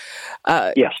that.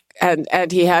 Yes.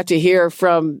 And he had to hear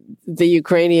from the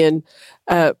Ukrainian,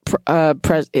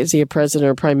 is he a president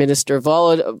or prime minister?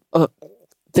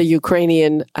 The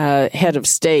Ukrainian head of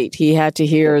state. He had to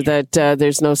hear that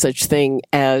there's no such thing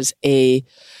as a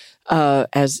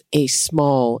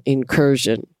small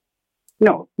incursion.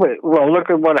 No. Well, look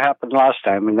at what happened last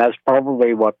time, and that's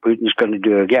probably what Putin's going to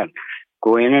do again.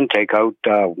 Go in and take out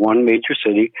one major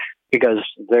city because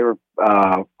their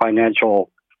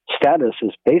financial status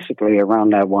is basically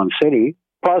around that one city.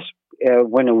 Plus,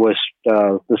 when it was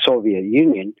the Soviet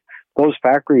Union, those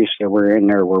factories that were in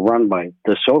there were run by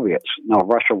the Soviets. Now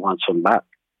Russia wants them back.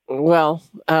 Well,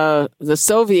 the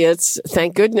Soviets,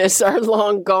 thank goodness, are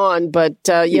long gone. But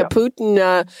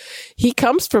Putin, he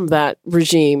comes from that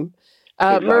regime.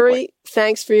 Exactly. Murray,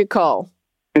 thanks for your call.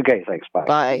 Okay, thanks. Bye.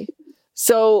 Bye.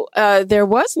 So there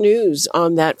was news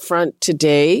on that front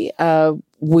today.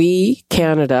 We,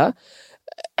 Canada,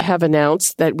 have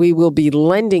announced that we will be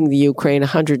lending the Ukraine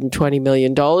 $120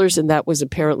 million, and that was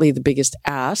apparently the biggest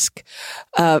ask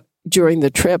during the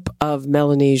trip of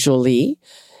Melanie Joly.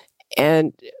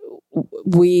 And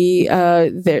we,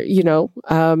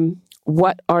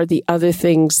 what are the other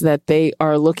things that they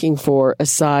are looking for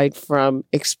aside from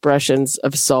expressions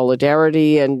of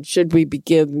solidarity? And should we be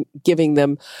giving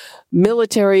them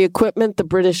military equipment? The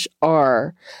British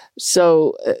are.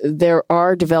 So there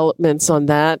are developments on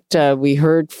that. We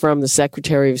heard from the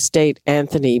Secretary of State,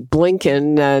 Anthony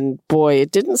Blinken, and boy, it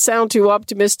didn't sound too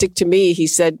optimistic to me. He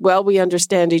said, well, we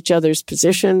understand each other's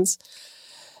positions.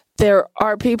 There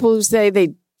are people who say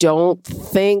they don't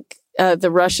think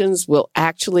the Russians will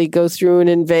actually go through and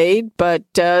invade, but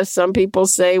some people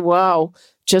say, wow,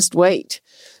 just wait.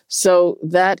 So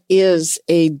that is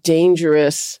a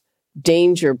dangerous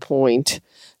danger point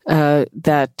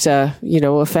that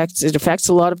affects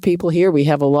a lot of people here. We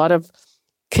have a lot of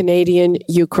Canadian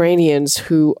Ukrainians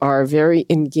who are very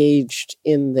engaged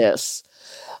in this.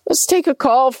 Let's take a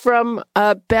call from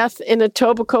Beth in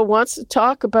Etobicoke, wants to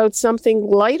talk about something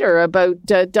lighter, about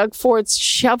Doug Ford's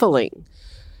shoveling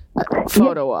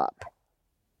photo op.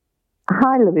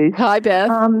 Hi, Louise. Hi, Beth.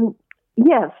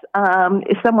 Yes,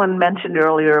 someone mentioned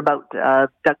earlier about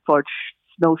Doug Ford's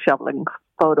snow shoveling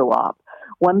photo op.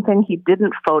 One thing he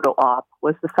didn't photo op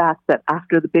was the fact that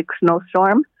after the big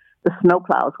snowstorm, the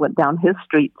snowplows went down his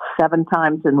street 7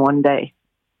 times in one day.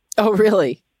 Oh,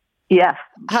 really? Yes.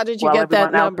 How did you get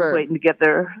that number? Else was waiting to get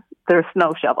their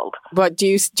snow shoveled. But do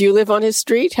you live on his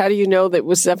street? How do you know that it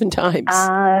was 7 times?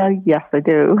 Yes, I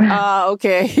do.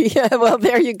 Okay. Yeah, well,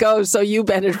 there you go. So you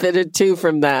benefited too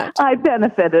from that. I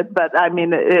benefited, but I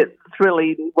mean, it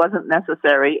really wasn't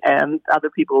necessary, and other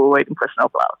people were waiting for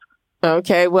snowplows.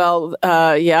 Okay. Well,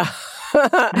 yeah.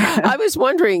 I was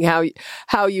wondering how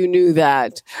you knew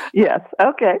that. Yes.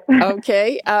 Okay.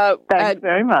 Okay. Thanks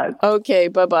very much. Okay.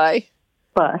 Bye-bye.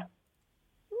 Bye.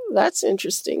 That's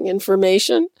interesting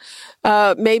information.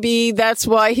 Maybe that's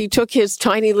why he took his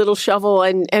tiny little shovel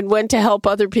and went to help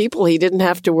other people. He didn't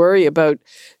have to worry about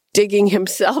digging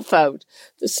himself out.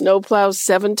 The snowplows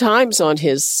 7 times on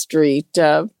his street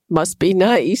must be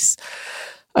nice.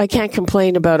 I can't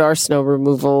complain about our snow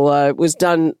removal. It was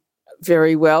done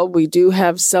very well. We do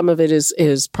have some of it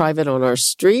is private on our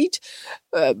street.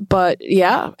 But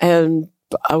yeah, and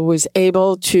I was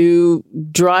able to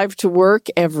drive to work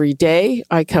every day.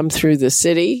 I come through the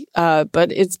city,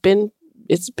 but it's been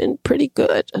pretty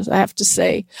good, I have to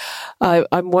say.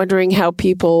 I'm wondering how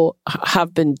people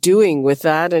have been doing with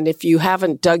that. And if you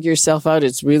haven't dug yourself out,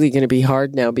 it's really going to be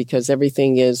hard now because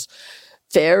everything is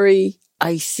very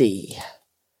icy.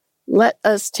 Let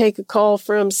us take a call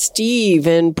from Steve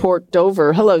in Port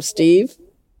Dover. Hello, Steve.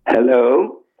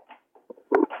 Hello.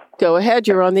 Go ahead.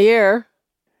 You're on the air.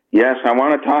 Yes, I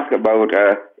want to talk about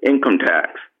income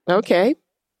tax. Okay.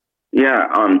 Yeah,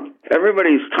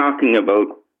 everybody's talking about,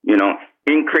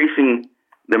 increasing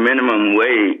the minimum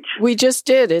wage. We just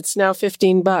did. It's now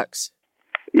 $15.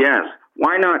 Yes.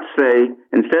 Why not say,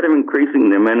 instead of increasing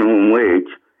the minimum wage,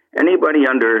 anybody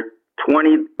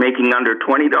making under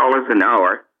 $20 an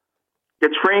hour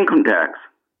gets free income tax?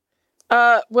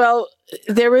 Well,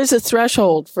 there is a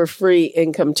threshold for free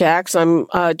income tax. I'm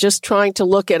just trying to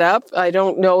look it up. I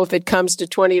don't know if it comes to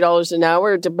 $20 an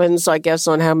hour. It depends, I guess,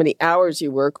 on how many hours you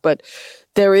work. But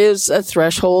there is a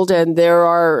threshold, and there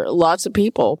are lots of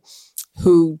people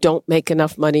who don't make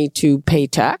enough money to pay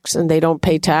tax, and they don't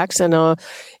pay tax. And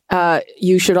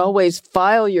you should always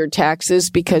file your taxes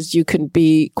because you can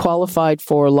be qualified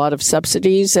for a lot of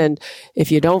subsidies. And if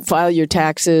you don't file your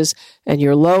taxes and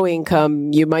you're low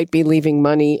income, you might be leaving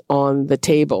money on the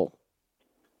table.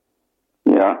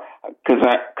 Yeah,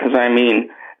 because I mean,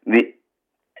 if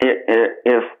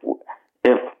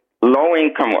low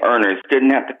income earners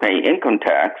didn't have to pay income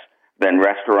tax, then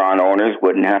restaurant owners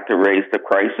wouldn't have to raise the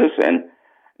prices, and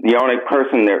the only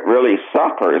person that really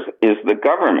suffers is the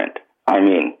government. I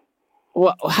mean,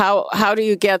 well, how do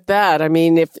you get that? I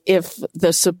mean, if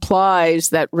the supplies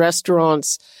that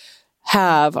restaurants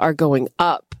have are going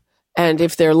up, and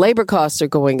if their labor costs are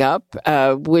going up,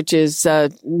 which is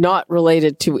not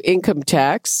related to income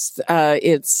tax,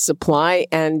 it's supply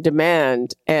and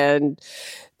demand, and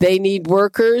they need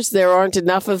workers. There aren't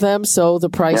enough of them, so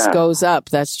the price goes up.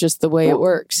 That's just the way it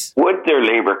works. Would their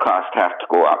labor costs have to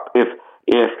go up if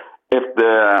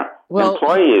the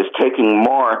employee is taking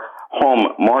more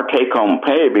take-home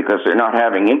pay because they're not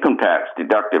having income tax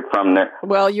deducted from their...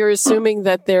 Well, you're assuming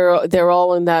that they're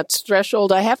all in that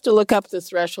threshold. I have to look up the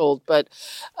threshold, but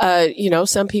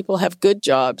some people have good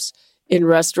jobs in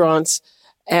restaurants,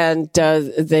 and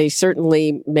they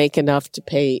certainly make enough to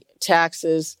pay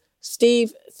taxes.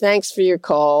 Steve, thanks for your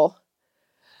call.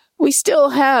 We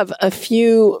still have a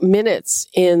few minutes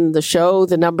in the show.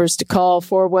 The numbers to call,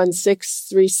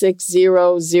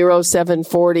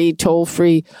 416-360-0740, toll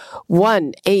free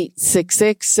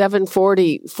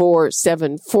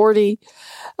 1-866-740-4740.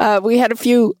 We had a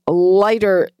few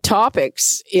lighter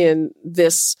topics in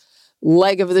this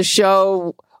leg of the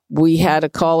show. We had a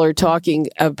caller talking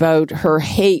about her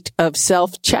hate of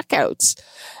self-checkouts.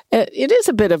 It is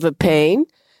a bit of a pain.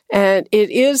 And it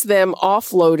is them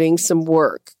offloading some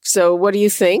work. So what do you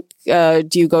think? Do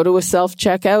you go to a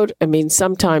self-checkout? I mean,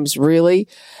 sometimes really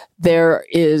there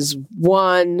is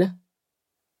one,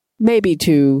 maybe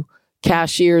two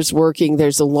cashiers working.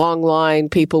 There's a long line,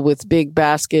 people with big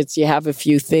baskets. You have a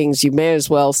few things. You may as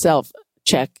well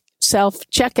self-check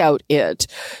out it,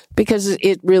 because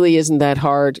it really isn't that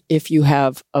hard if you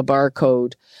have a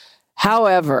barcode.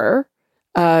 However,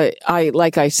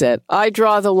 like I said, I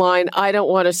draw the line. I don't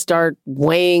want to start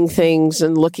weighing things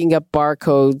and looking up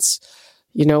barcodes.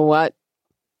 You know what?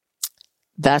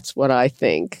 That's what I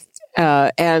think.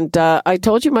 And I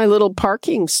told you my little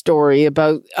parking story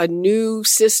about a new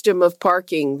system of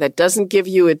parking that doesn't give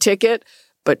you a ticket,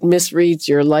 but misreads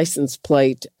your license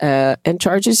plate and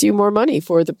charges you more money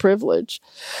for the privilege.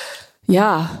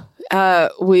 Yeah.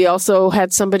 We also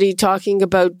had somebody talking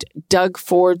about Doug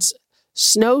Ford's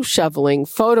snow shoveling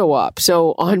photo op.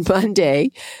 So on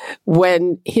Monday,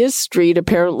 when his street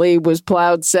apparently was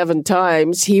plowed 7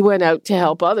 times, he went out to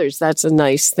help others. That's a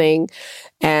nice thing.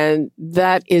 And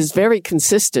that is very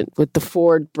consistent with the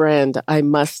Ford brand, I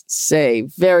must say.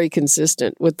 Very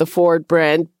consistent with the Ford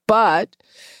brand. But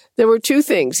there were 2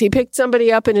 things. He picked somebody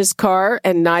up in his car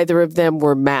and neither of them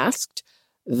were masked.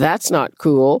 That's not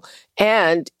cool.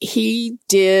 And he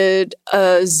did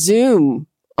a Zoom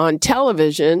on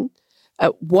television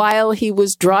while he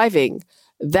was driving.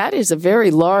 That is a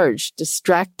very large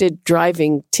distracted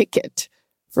driving ticket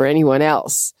for anyone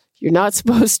else. You're not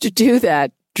supposed to do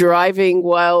that, driving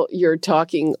while you're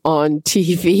talking on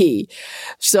TV.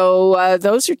 So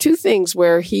those are 2 things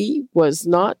where he was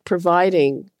not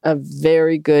providing a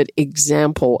very good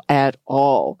example at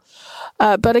all.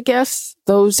 But I guess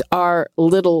those are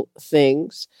little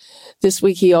things. This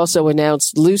week, he also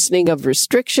announced loosening of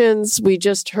restrictions. We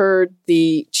just heard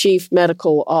the chief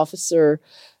medical officer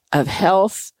of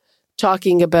health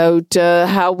talking about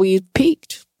how we've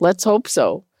peaked. Let's hope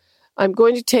so. I'm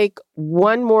going to take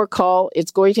one more call.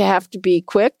 It's going to have to be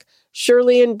quick.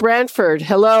 Shirley in Brantford,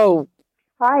 hello.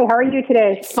 Hi, how are you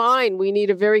today? Fine. We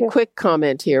need a very quick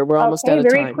comment here. We're almost out of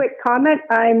time. Very quick comment.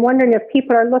 I'm wondering if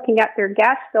people are looking at their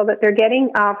gas bill that they're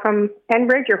getting from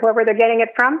Enbridge or whoever they're getting it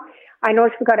from. I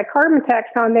noticed we've got a carbon tax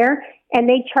on there, and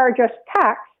they charge us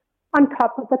tax on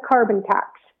top of the carbon tax.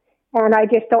 And I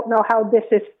just don't know how this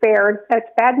is fair. It's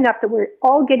bad enough that we're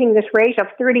all getting this raise of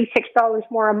 $36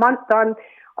 more a month on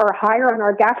or higher on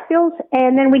our gas bills,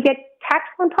 and then we get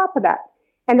taxed on top of that.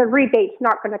 And the rebate's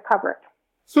not going to cover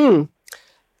it.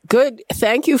 Good.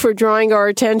 Thank you for drawing our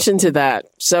attention to that.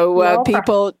 So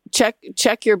people,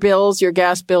 check your bills, your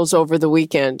gas bills over the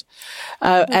weekend.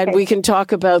 And we can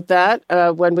talk about that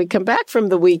when we come back from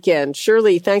the weekend.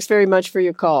 Shirley, thanks very much for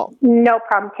your call. No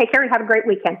problem. Take care and have a great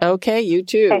weekend. Okay, you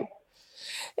too. Okay.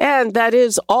 And that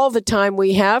is all the time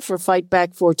we have for Fight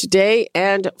Back for today.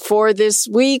 And for this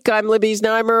week, I'm Libby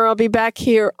Znaimer. I'll be back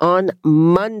here on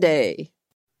Monday.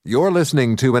 You're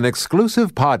listening to an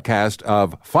exclusive podcast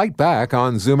of Fight Back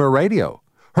on Zoomer Radio.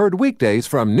 Heard weekdays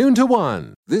from noon to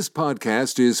 1. This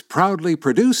podcast is proudly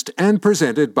produced and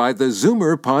presented by the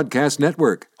Zoomer Podcast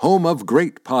Network, home of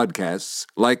great podcasts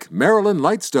like Marilyn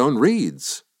Lightstone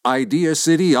Reads, Idea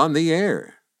City on the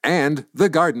Air, and The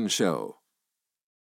Garden Show.